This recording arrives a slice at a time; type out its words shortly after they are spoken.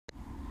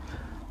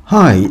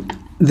Hi,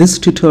 this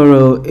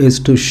tutorial is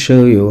to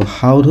show you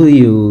how to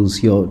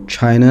use your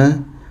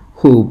China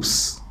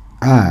Hoops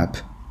app.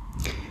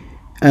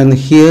 And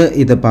here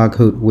is the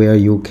barcode where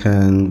you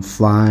can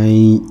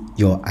find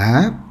your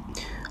app,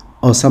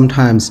 or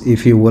sometimes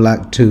if you would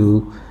like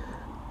to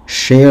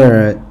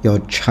share your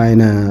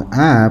China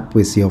app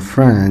with your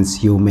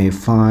friends, you may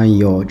find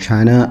your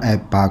China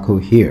app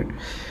barcode here.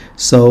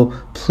 So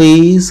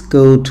please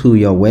go to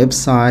your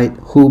website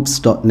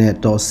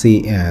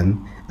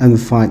hoops.net.cn and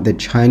find the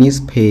Chinese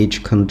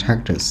page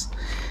Contact Us.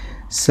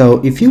 So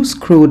if you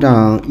scroll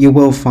down, you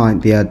will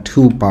find there are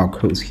two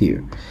barcodes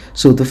here.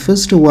 So the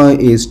first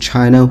one is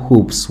China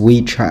Hoops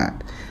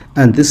WeChat,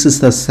 and this is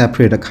the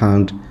separate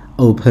account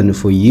open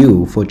for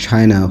you for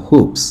China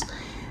Hoops.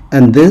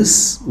 And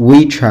this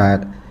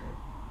WeChat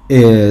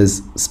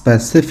is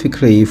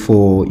specifically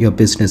for your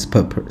business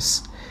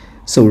purpose.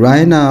 So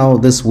right now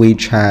this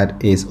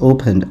WeChat is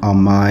opened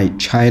on my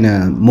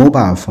China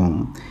mobile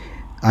phone.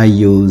 I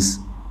use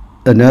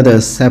another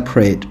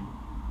separate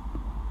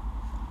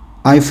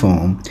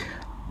iPhone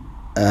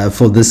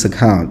for this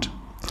account.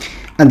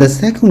 And the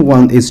second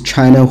one is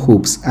China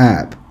Hoops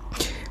app.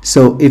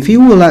 So if you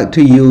would like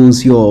to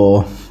use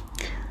your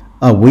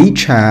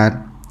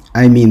WeChat,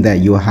 I mean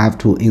that you have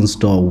to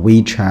install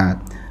WeChat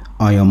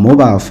on your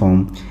mobile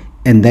phone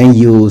and then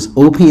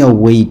open your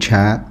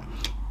WeChat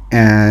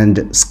and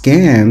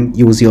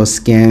use your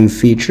scan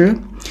feature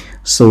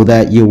so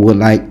that you would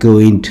like go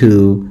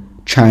into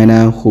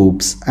China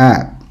Hoops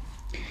app.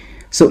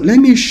 So let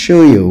me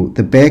show you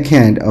the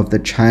backend of the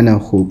China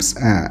Hoops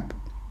app.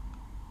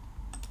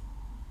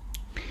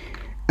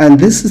 And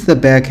this is the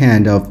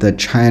backend of the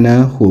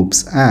China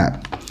Hoops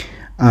app.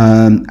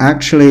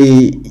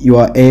 Actually, you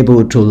are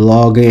able to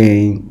log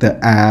in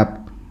the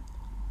app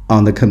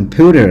on the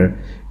computer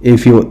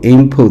if you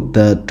input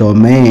the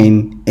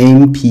domain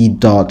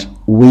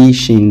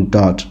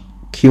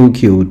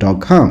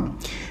mp.weixin.qq.com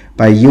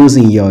by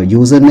using your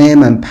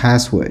username and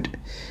password.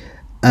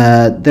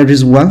 There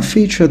is one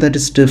feature that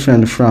is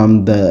different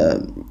from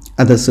the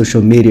other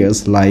social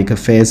medias like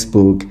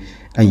Facebook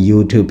and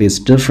YouTube is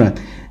different.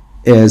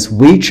 Is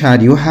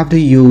WeChat, you have to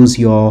use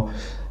your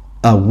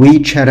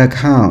WeChat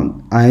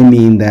account. I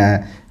mean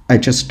that I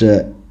just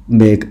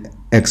make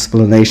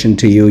explanation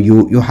to you.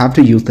 You have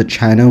to use the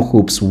China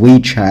Hoops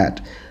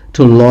WeChat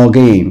to log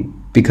in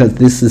because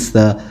this is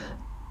the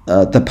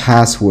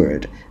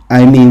password.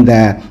 I mean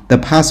that the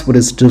password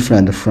is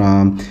different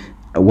from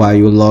while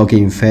you log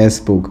in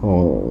Facebook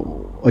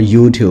or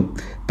YouTube.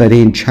 But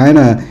in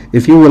China,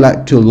 if you would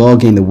like to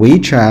log in the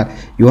WeChat,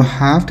 you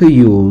have to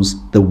use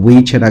the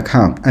WeChat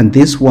account, and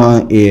this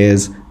one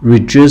is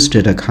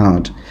registered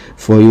account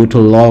for you to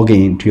log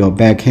in to your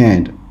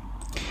backend.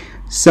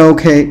 So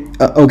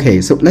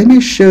so let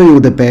me show you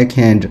the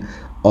backend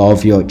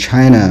of your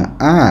China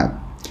app,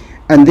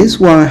 and this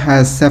one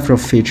has several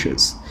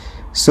features.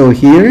 So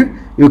here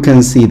you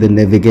can see the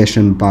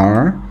navigation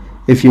bar.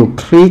 If you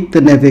click the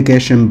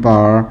navigation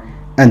bar,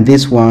 and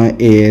this one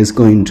is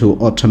going to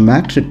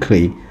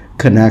automatically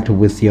connect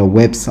with your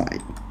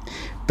website.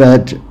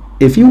 But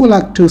if you would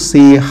like to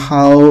see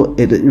how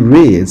it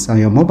reads on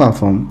your mobile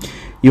phone,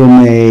 you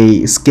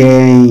may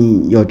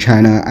scan your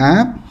China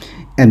app,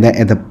 and then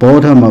at the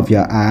bottom of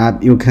your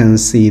app you can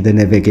see the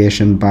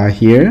navigation bar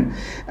here,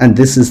 and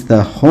this is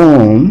the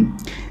home,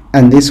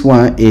 and this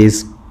one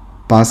is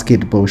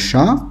basketball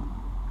shop,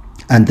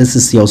 and this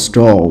is your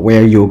store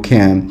where you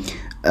can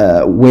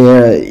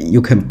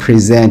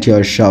present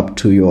your shop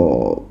to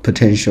your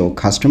potential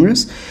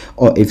customers,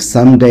 or if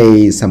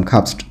someday some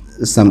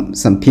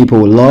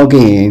people log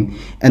in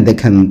and they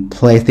can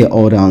place their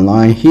order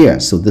online here.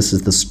 So this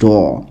is the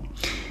store,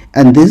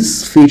 and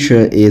this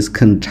feature is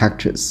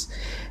Contact Us.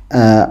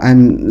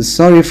 I'm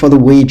sorry for the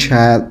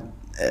WeChat,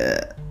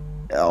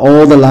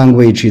 all the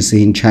language is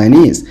in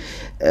Chinese,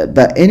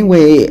 but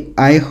anyway,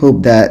 I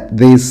hope that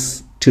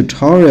this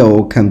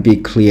tutorial can be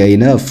clear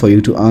enough for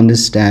you to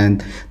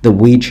understand the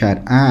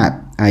WeChat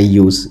app. I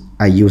use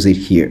it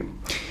here.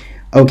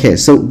 Okay,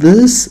 so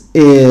this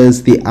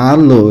is the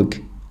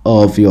outlook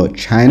of your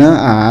China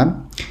app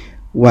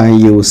when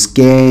you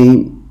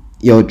scan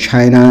your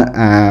China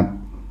app,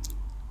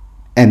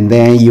 and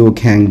then you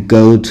can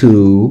go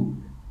to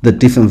the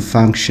different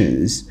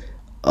functions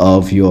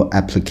of your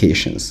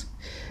applications.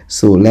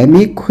 So let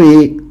me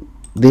click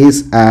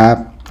this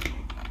app,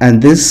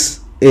 and this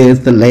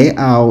is the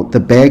layout, the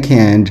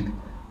backend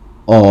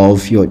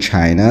of your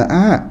China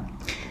app.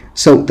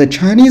 So the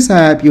Chinese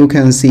app, you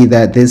can see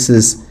that this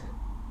is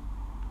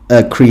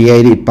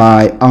created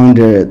by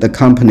under the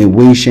company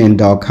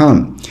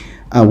Weixin.com.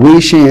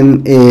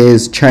 Weixin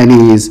is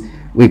Chinese,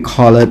 we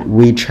call it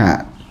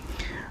WeChat.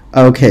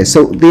 Okay,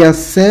 so there are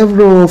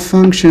several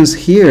functions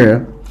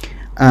here,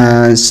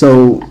 and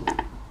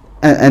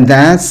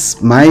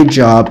that's my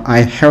job.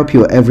 I help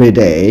you every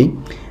day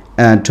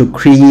to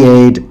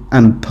create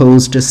and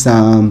post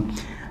some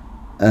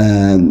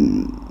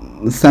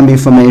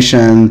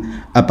information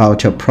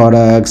about your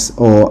products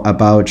or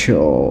about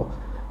your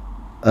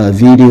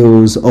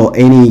videos or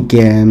any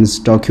games,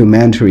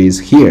 documentaries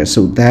here.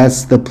 So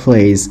that's the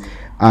place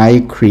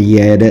I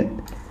created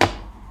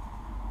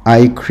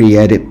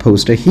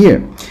poster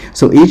here.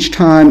 So each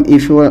time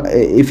if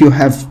you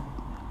have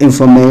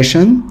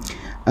information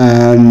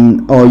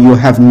or you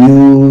have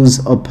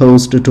news or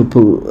post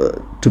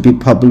to be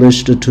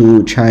published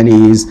to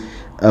Chinese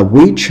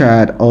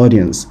WeChat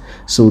audience,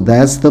 so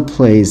that's the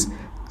place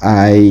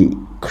I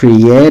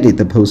created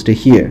the poster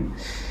here.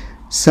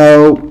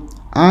 So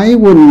I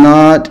will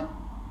not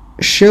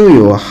show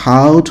you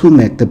how to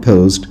make the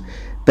post,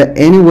 but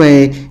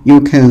anyway,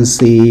 you can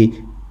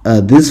see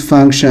this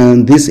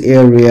function, this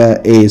area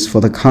is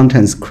for the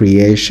contents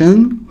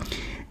creation,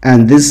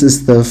 and this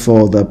is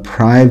for the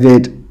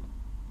private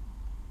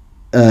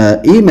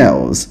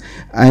emails.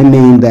 I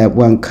mean that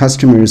when the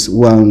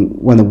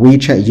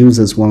WeChat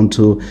users want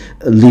to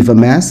leave a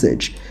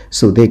message,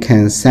 so they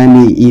can send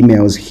me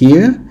emails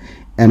here,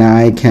 and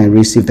I can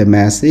receive the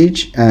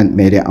message and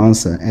make the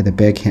answer at the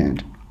back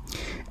end.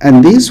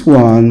 And this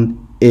one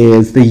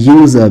is the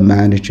user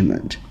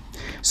management.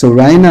 So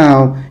right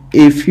now,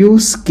 if you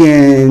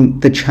scan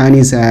the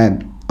Chinese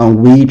app on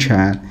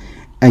WeChat,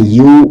 and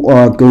you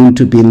are going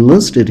to be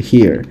listed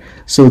here.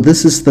 So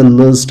this is the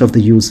list of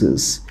the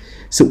users.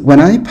 So when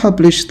I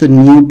publish the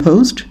new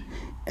post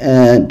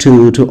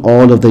to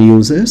all of the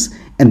users,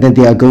 and then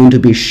they are going to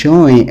be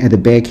showing at the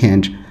back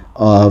end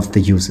of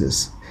the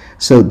users.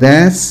 So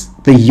that's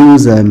the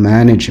user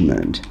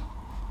management.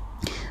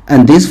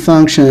 And this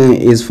function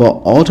is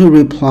for auto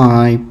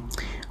reply.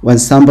 When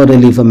somebody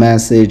leaves a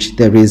message,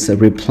 there is a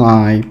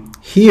reply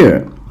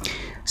here.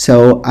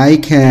 So I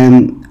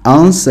can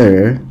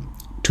answer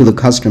to the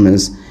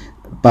customers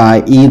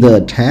by either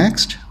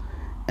text,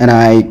 and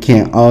I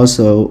can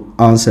also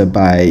answer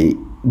by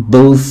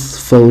both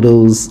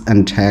photos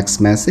and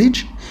text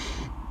message.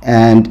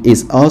 And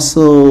it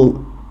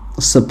also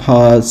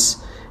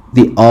supports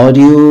the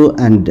audio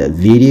and the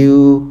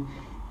video,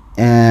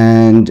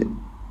 and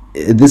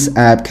this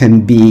app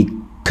can be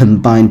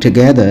combined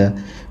together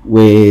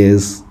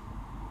with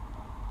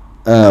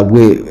the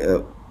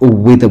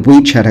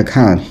WeChat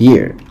account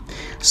here.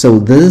 So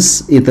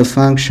this is the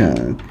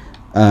function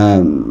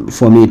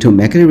for me to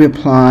make a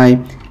reply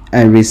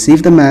and read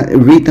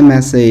the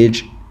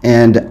message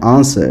and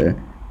answer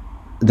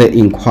the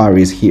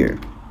inquiries here.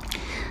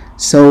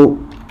 So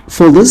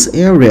for this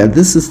area,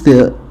 this is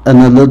the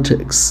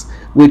analytics,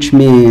 which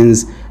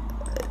means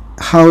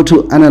how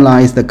to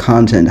analyze the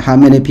content, how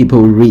many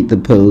people read the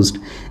post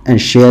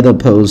and share the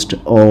post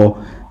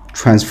or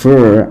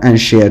transfer and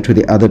share to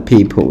the other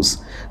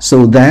peoples.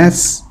 So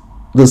that's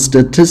the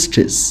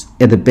statistics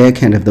at the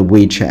back end of the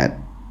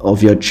WeChat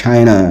of your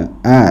China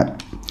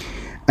app.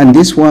 And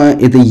this one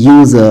is the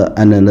user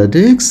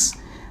analytics.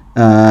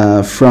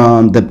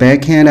 From the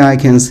back end, I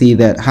can see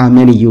that how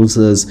many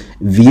users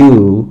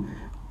view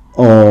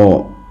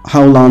or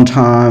how long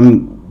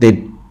time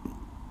they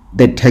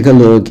take a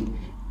look,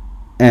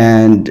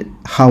 and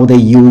how they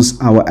use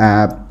our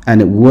app,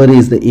 and what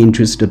is the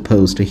interest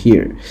post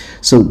here.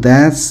 So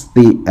that's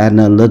the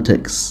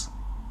analytics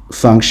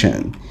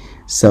function.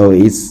 So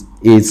it's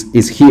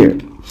here.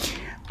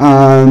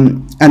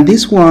 And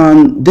this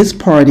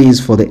part is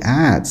for the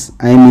ads.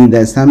 I mean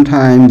that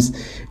sometimes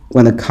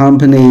when a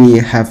company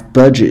have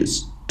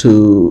budgets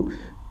to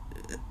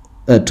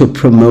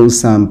promote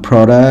some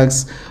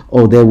products,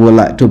 or they would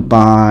like to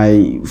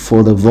buy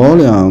for the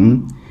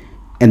volume,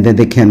 and then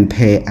they can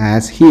pay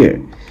ads here.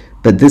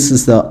 But this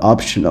is the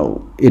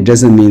optional. It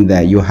doesn't mean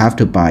that you have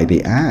to buy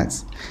the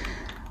ads.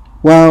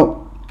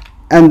 Well,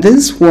 and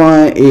this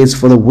one is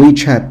for the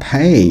WeChat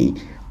Pay.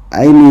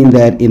 I mean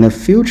that in the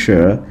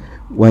future,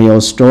 when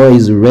your store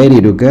is ready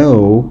to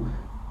go,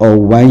 or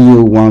when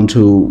you want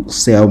to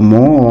sell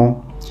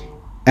more,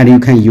 and you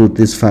can use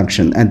this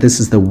function. And this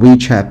is the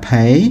WeChat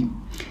Pay.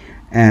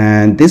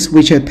 And this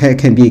WeChat Pay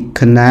can be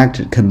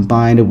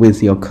combined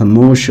with your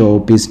commercial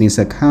business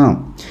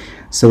account,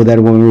 so that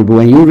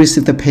when you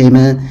receive the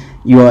payment,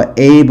 you are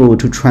able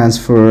to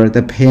transfer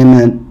the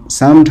payment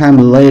sometime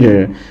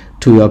later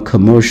to your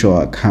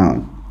commercial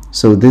account.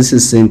 So this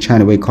is in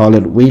China, we call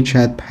it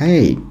WeChat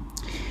Pay.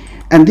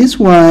 And this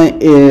one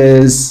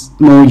is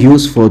more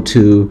useful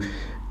to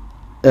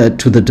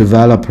the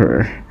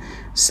developer.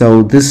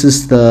 So this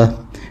is the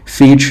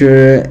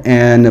feature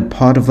and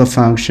part of the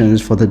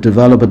functions for the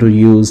developer to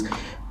use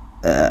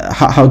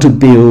how to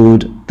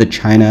build the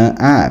China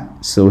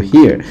app. So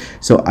here,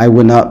 so I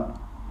will not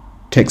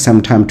take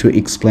some time to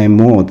explain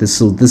more.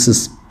 This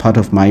is part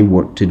of my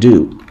work to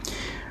do.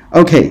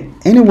 Okay,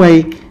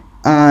 anyway,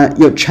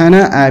 your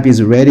China app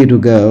is ready to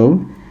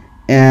go,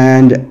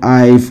 and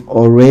I've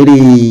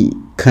already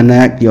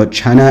connect your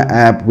China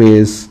app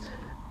with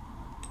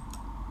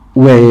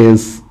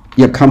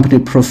your company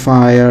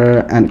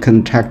profile and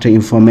contact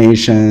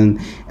information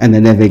and the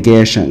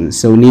navigation.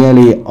 So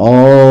nearly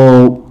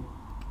all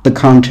the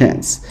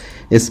contents,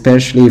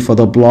 especially for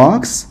the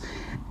blogs.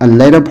 And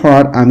later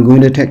part, I'm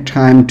going to take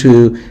time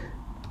to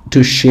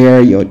share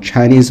your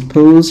Chinese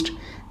post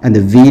and the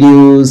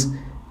videos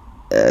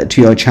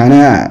to your China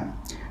app.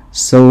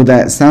 so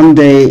that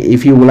someday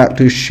if you would like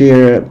to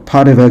share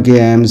part of your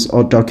games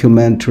or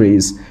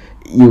documentaries,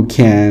 you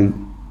can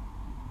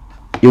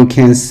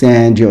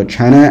send your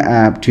China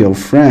app to your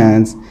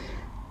friends,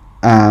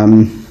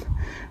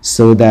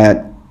 so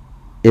that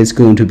it's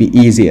going to be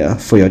easier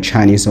for your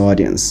Chinese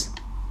audience.